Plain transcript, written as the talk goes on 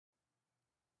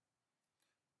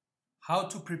How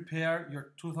to prepare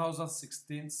your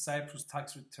 2016 Cyprus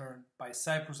tax return by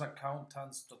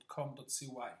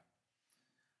cyprusaccountants.com.cy.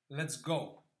 Let's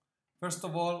go. First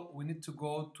of all, we need to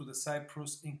go to the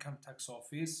Cyprus Income Tax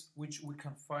Office, which we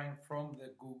can find from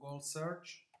the Google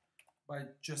search by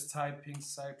just typing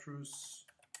Cyprus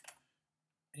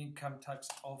Income Tax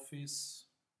Office.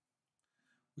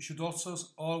 We should also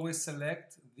always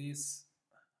select this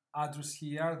address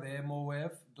here, the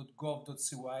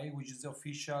mof.gov.cy, which is the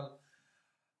official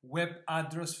web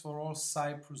address for all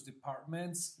Cyprus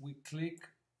departments. We click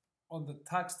on the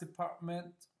tax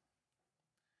department.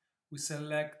 We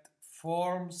select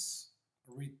forms,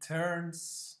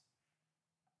 returns,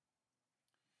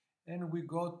 and we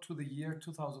go to the year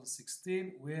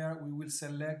 2016, where we will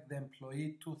select the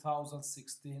employee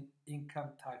 2016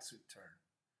 income tax return.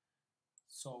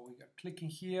 So we are clicking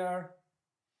here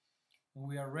and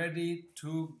we are ready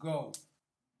to go.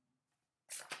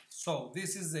 So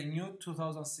this is the new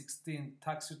 2016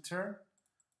 tax return. I'm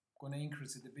going to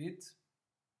increase it a bit.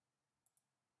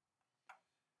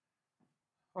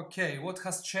 Okay, what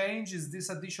has changed is this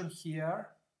addition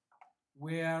here,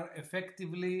 where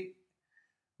effectively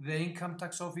the Income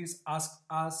Tax Office asks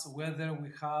us whether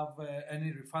we have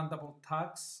any refundable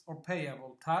tax or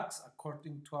payable tax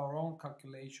according to our own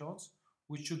calculations,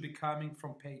 which should be coming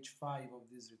from page 5 of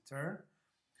this return.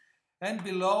 And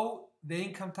below, the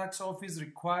Income Tax Office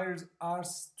requires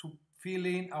us to fill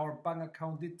in our bank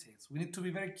account details. We need to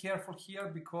be very careful here,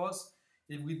 because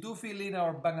if we do fill in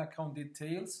our bank account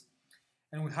details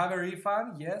and we have a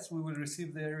refund, yes, we will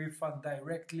receive the refund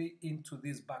directly into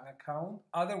this bank account.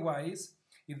 Otherwise,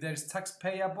 if there is tax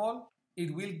payable,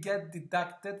 it will get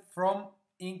deducted from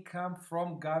income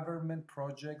from government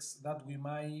projects that we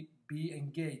might be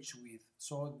engaged with.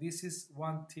 So this is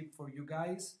one tip for you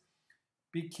guys.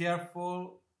 Be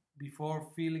careful before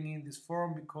filling in this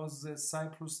form, because the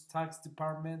Cyprus Tax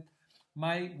Department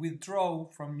might withdraw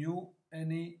from you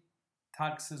any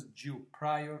taxes due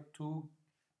prior to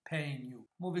paying you.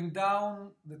 Moving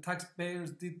down, the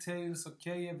taxpayers' details.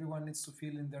 Okay, everyone needs to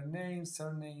fill in their names,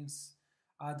 surnames,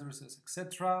 addresses,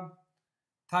 etc.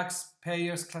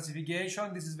 Taxpayers'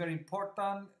 classification. This is very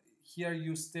important. Here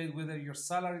you state whether you're a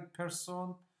salaried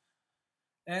person,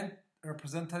 and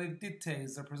representative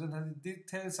details. Representative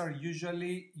details are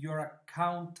usually your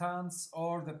accountants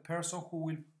or the person who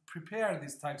will prepare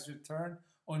this tax return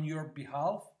on your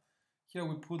behalf. Here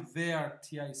we put their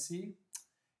TIC.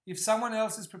 If someone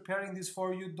else is preparing this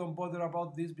for you, don't bother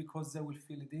about this, because they will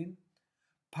fill it in.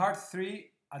 Part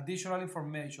 3, additional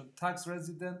information, tax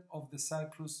resident of the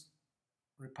Cyprus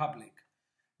Republic.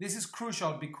 This is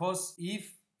crucial, because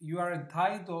if you are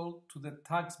entitled to the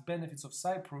tax benefits of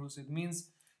Cyprus, it means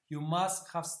you must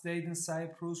have stayed in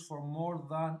Cyprus for more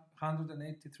than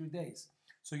 183 days.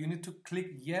 So you need to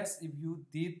click yes if you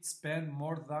did spend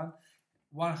more than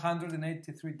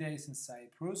 183 days in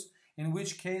Cyprus, in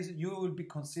which case you will be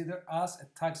considered as a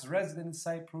tax resident in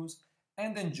Cyprus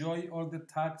and enjoy all the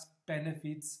tax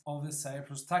benefits of the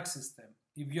Cyprus tax system.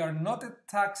 If you are not a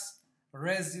tax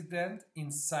resident in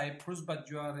Cyprus, but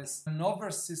you are an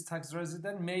overseas tax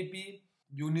resident, maybe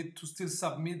you need to still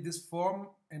submit this form,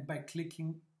 and by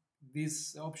clicking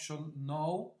this option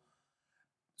no,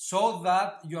 so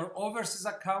that your overseas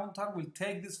accountant will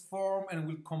take this form and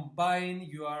will combine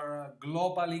your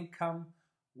global income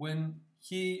when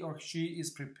he or she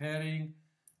is preparing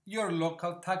your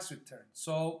local tax return.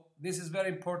 So this is very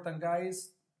important,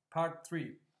 guys. Part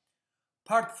 3.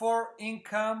 Part 4,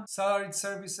 income, salaried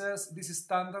services. This is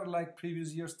standard like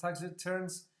previous year's tax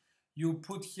returns. You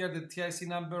put here the TIC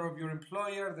number of your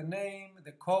employer, the name,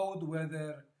 the code,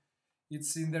 whether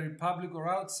it's in the Republic or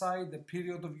outside, the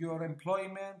period of your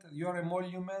employment, your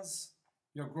emoluments,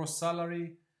 your gross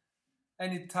salary,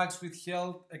 any tax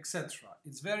withheld, etc.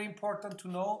 It's very important to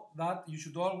know that you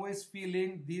should always fill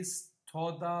in this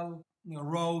total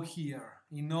row here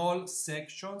in all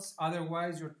sections.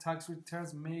 Otherwise, your tax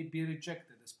returns may be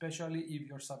rejected, especially if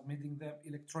you're submitting them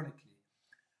electronically.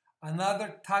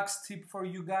 Another tax tip for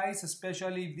you guys,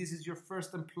 especially if this is your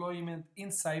first employment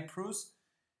in Cyprus,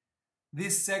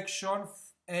 this section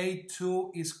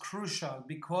A2 is crucial,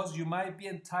 because you might be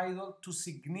entitled to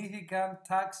significant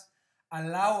tax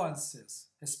allowances,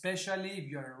 especially if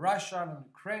you're a Russian or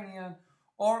Ukrainian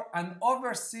or an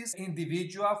overseas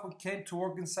individual who came to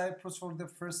work in Cyprus for the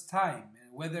first time.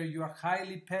 Whether you are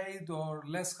highly paid or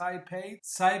less high paid,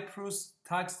 Cyprus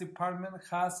Tax Department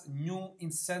has new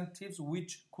incentives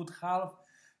which could halve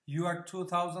your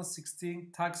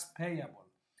 2016 tax payable.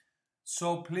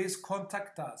 So please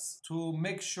contact us to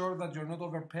make sure that you're not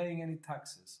overpaying any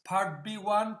taxes. Part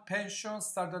B1, pensions,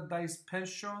 standardized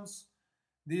pensions.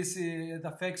 This it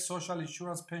affects social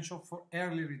insurance, pension for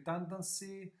early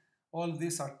redundancy. All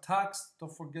these are taxed.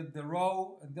 Don't forget the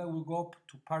row, and then we go up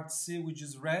to part C, which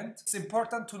is rent. It's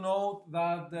important to note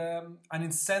that an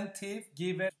incentive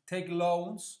given to take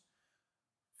loans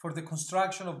for the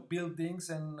construction of buildings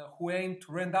and who aim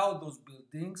to rent out those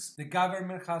buildings. The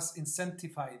government has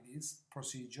incentivized this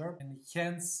procedure, and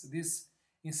hence this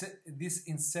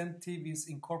incentive is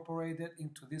incorporated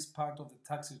into this part of the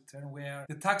tax return, where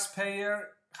the taxpayer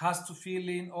has to fill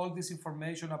in all this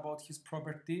information about his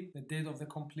property, the date of the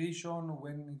completion,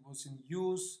 when it was in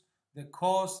use, the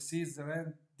cost, sees the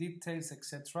rent details,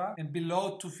 etc. And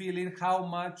below to fill in how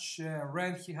much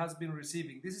rent he has been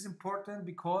receiving. This is important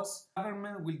because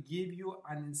government will give you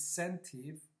an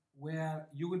incentive where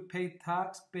you will pay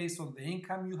tax based on the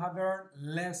income you have earned,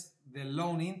 less the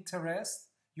loan interest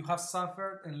you have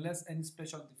suffered, and less any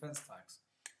special defense tax.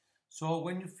 So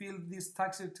when you fill this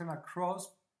tax return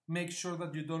across, make sure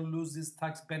that you don't lose this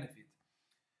tax benefit.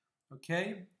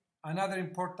 Okay? Another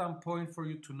important point for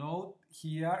you to note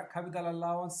here, capital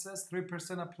allowances,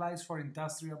 3% applies for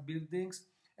industrial buildings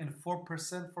and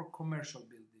 4% for commercial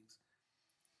buildings.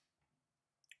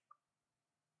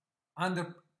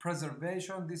 Under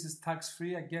preservation, this is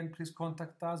tax-free. Again, please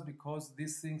contact us because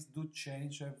these things do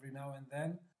change every now and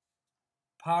then.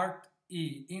 Part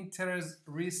E, interest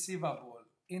receivable.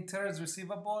 Interest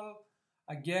receivable,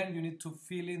 again, you need to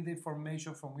fill in the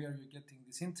information from where you're getting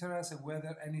this interest and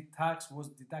whether any tax was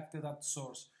deducted at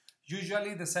source.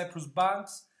 Usually the Cyprus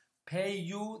banks pay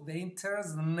you the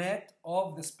interest net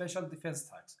of the special defense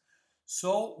tax.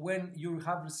 So when you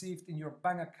have received in your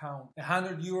bank account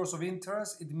 100 euros of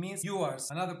interest, it means yours.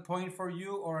 Another point for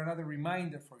you, or another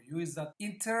reminder for you, is that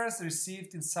interest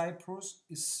received in Cyprus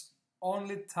is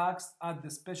only taxed at the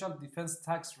special defense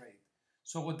tax rate.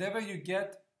 So whatever you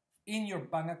get in your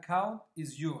bank account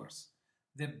is yours.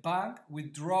 The bank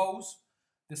withdraws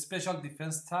the special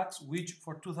defense tax, which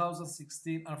for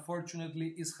 2016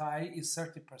 unfortunately is high, is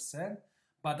 30%.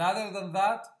 But other than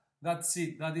that, that's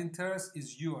it. That interest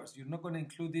is yours. You're not going to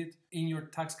include it in your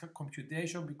tax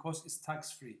computation because it's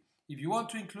tax-free. If you want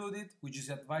to include it, which is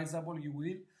advisable, you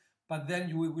will, but then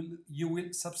you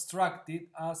will subtract it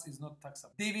as is not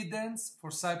taxable. Dividends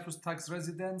for Cyprus tax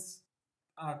residents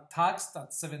are taxed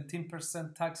at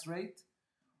 17% tax rate,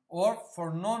 or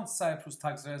for non-Cyprus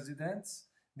tax residents,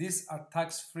 these are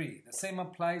tax-free. The same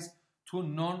applies to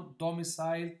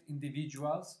non-domiciled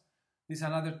individuals. This is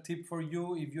another tip for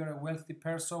you if you're a wealthy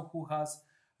person who has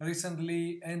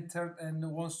recently entered and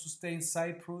wants to stay in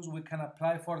Cyprus. We can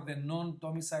apply for the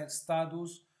non-domiciled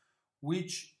status,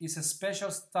 which is a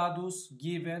special status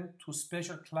given to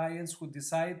special clients who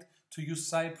decide to use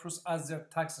Cyprus as their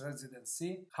tax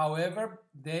residency. However,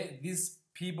 these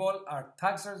people are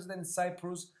tax residents in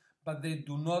Cyprus, but they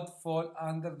do not fall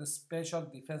under the special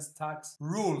defense tax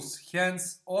rules.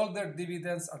 Hence, all their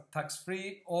dividends are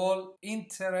tax-free, all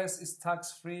interest is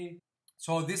tax-free.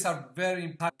 So these are very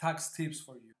important tax tips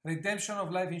for you. Redemption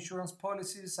of life insurance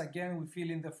policies, again, we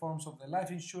fill in the forms of the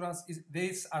life insurance.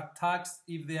 These are taxed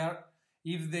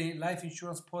if the life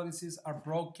insurance policies are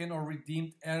broken or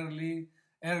redeemed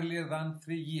earlier than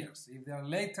 3 years. If they are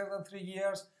later than 3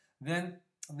 years, then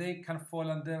they can fall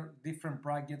under different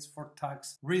brackets for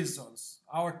tax reasons.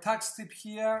 Our tax tip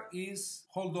here is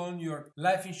hold on your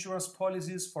life insurance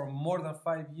policies for more than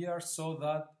 5 years so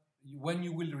that when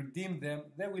you will redeem them,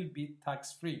 they will be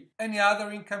tax-free. Any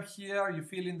other income here, you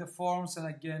fill in the forms, and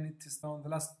again, it is on the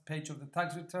last page of the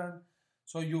tax return.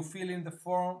 So you fill in the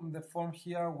form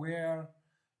here where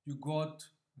you got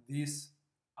this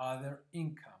other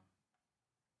income.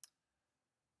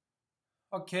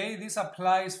 Okay, this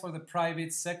applies for the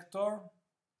private sector.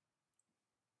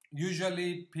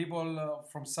 Usually people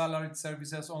from salaried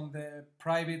services on the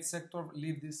private sector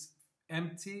leave this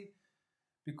empty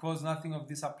because nothing of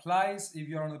this applies. If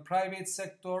you're on the private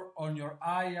sector, on your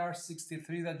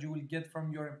IR63 that you will get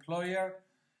from your employer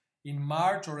in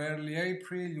March or early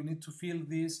April, you need to fill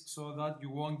this so that you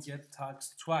won't get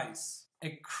taxed twice.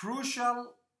 A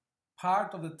crucial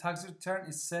part of the tax return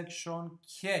is section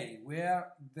K,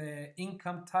 where the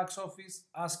income tax office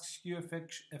asks you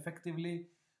effectively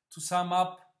to sum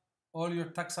up all your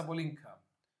taxable income.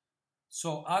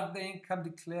 So add the income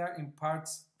declared in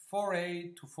parts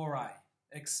 4A to 4I,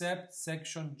 except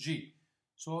section G.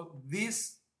 So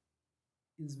this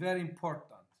is very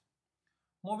important.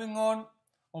 Moving on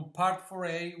part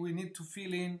 4A, we need to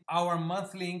fill in our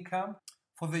monthly income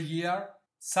for the year,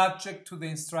 subject to the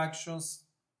instructions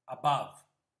above.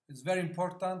 It's very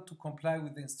important to comply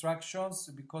with the instructions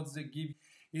because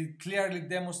it clearly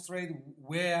demonstrates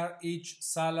where each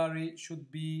salary should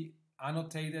be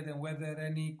annotated and whether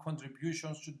any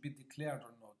contributions should be declared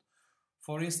or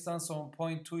For instance, on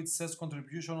point 2, it says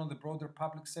contribution on the broader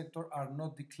public sector are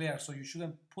not declared, so you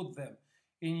shouldn't put them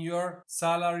in your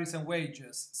salaries and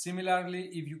wages. Similarly,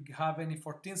 if you have any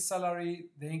 14th salary,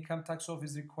 the income tax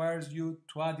office requires you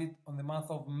to add it on the month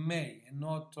of May and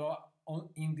not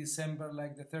in December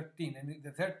like the 13th. And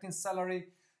the 13th salary,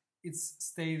 it's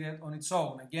stated on its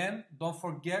own. Again, don't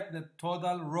forget the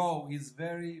total row is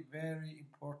very, very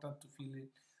important to fill in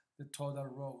the total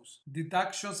rows.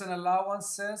 Deductions and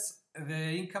allowances.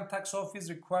 The income tax office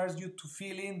requires you to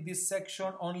fill in this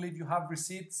section only if you have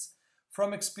receipts.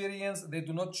 From experience, they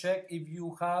do not check if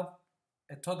you have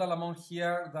a total amount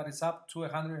here that is up to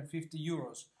 150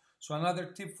 euros. So another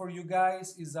tip for you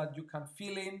guys is that you can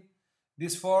fill in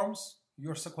these forms,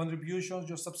 your contributions,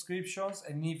 your subscriptions,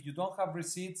 and if you don't have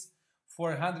receipts for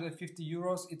 150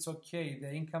 euros, it's okay.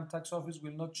 The income tax office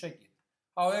will not check it.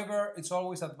 However, it's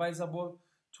always advisable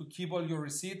to keep all your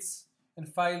receipts and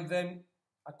file them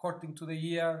according to the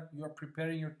year you are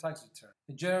preparing your tax return.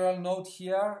 A general note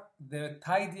here, the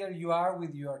tidier you are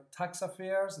with your tax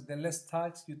affairs, the less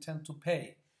tax you tend to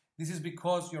pay. This is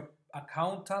because your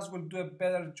accountants will do a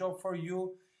better job for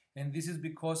you, and this is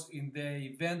because in the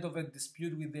event of a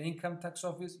dispute with the income tax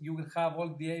office, you will have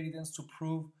all the evidence to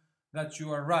prove that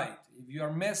you are right. If you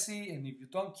are messy and if you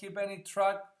don't keep any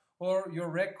track or your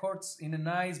records in a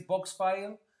nice box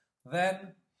file,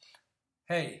 then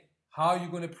hey, how are you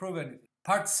going to prove anything?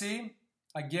 Part C,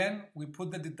 again, we put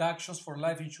the deductions for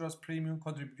life insurance premium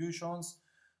contributions,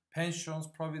 pensions,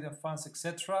 provident funds,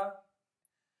 etc.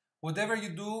 Whatever you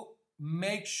do,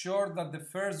 make sure that the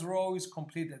first row is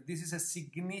completed. This is a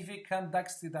significant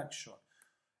tax deduction,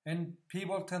 and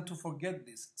people tend to forget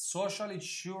this. Social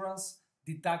insurance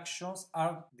deductions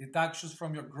are deductions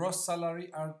from your gross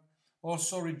salary, are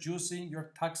also reducing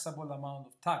your taxable amount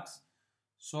of tax.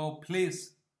 So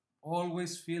please,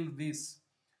 always fill this.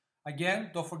 Again,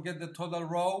 don't forget the total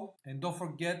row and don't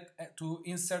forget to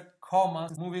insert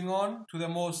commas. Moving on to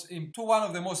one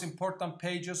of the most important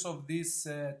pages of this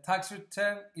tax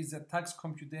return is the tax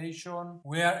computation,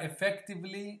 where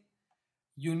effectively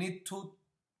you need to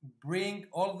bring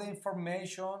all the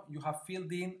information you have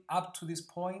filled in up to this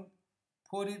point,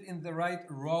 put it in the right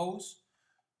rows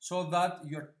so that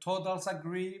your totals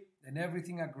agree and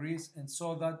everything agrees, and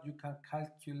so that you can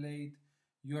calculate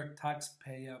your tax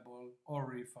payable or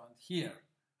refund here.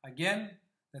 Again,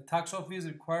 the tax office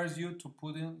requires you to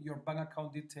put in your bank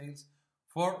account details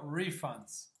for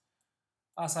refunds.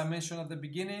 As I mentioned at the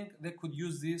beginning, they could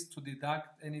use this to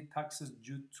deduct any taxes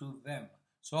due to them.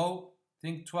 So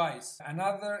think twice.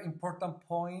 Another important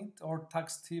point, or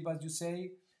tax tip as you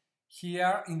say,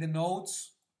 here in the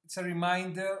notes, it's a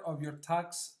reminder of your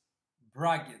tax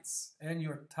brackets and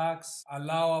your tax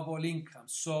allowable income.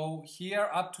 So here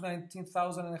up to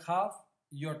 19,000 and a half,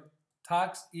 your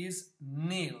tax is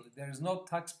nil. There is no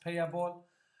tax payable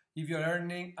if you're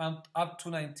earning up to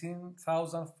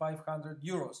 19,500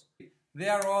 euros.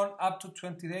 Thereon, up to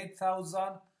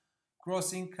 28,000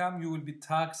 gross income, you will be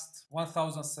taxed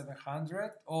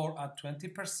 1,700 or at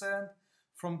 20%.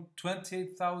 From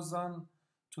 28,000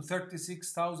 to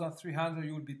 36,300,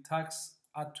 you will be taxed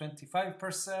at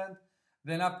 25%.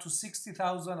 Then up to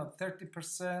 60,000 at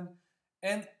 30%,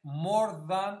 and more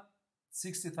than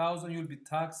 60,000 you'll be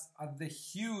taxed at the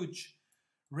huge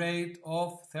rate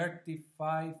of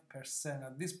 35%.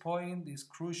 At this point, it's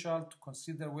crucial to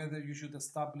consider whether you should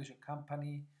establish a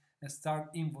company and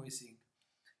start invoicing,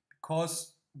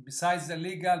 because besides the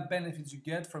legal benefits you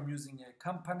get from using a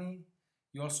company,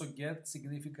 you also get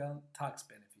significant tax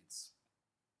benefits.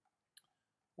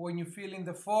 When you fill in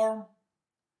the form,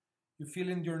 you fill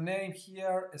in your name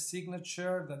here, a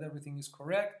signature that everything is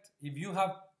correct. If you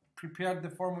have prepared the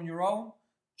form on your own,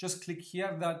 just click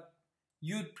here that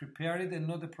you prepared it and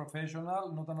not a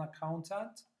professional, not an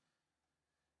accountant.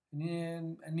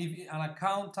 And if an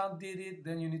accountant did it,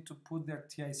 then you need to put their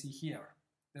TIC here,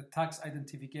 the tax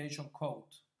identification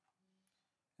code.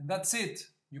 And that's it.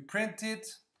 You print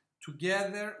it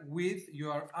together with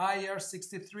your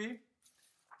IR63,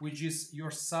 which is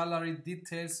your salary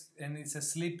details, and it's a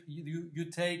slip you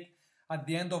take at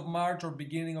the end of March or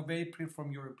beginning of April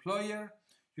from your employer,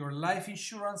 your life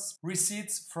insurance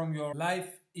receipts from your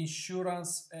life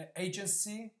insurance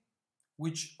agency,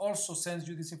 which also sends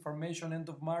you this information end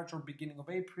of March or beginning of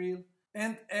April,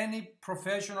 and any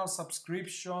professional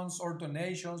subscriptions or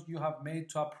donations you have made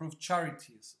to approved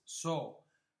charities. So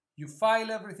you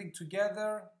file everything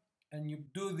together and you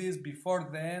do this before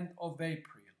the end of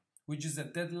April, which is the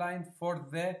deadline for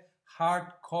the hard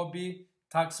copy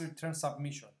tax return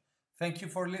submission. Thank you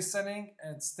for listening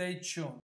and stay tuned.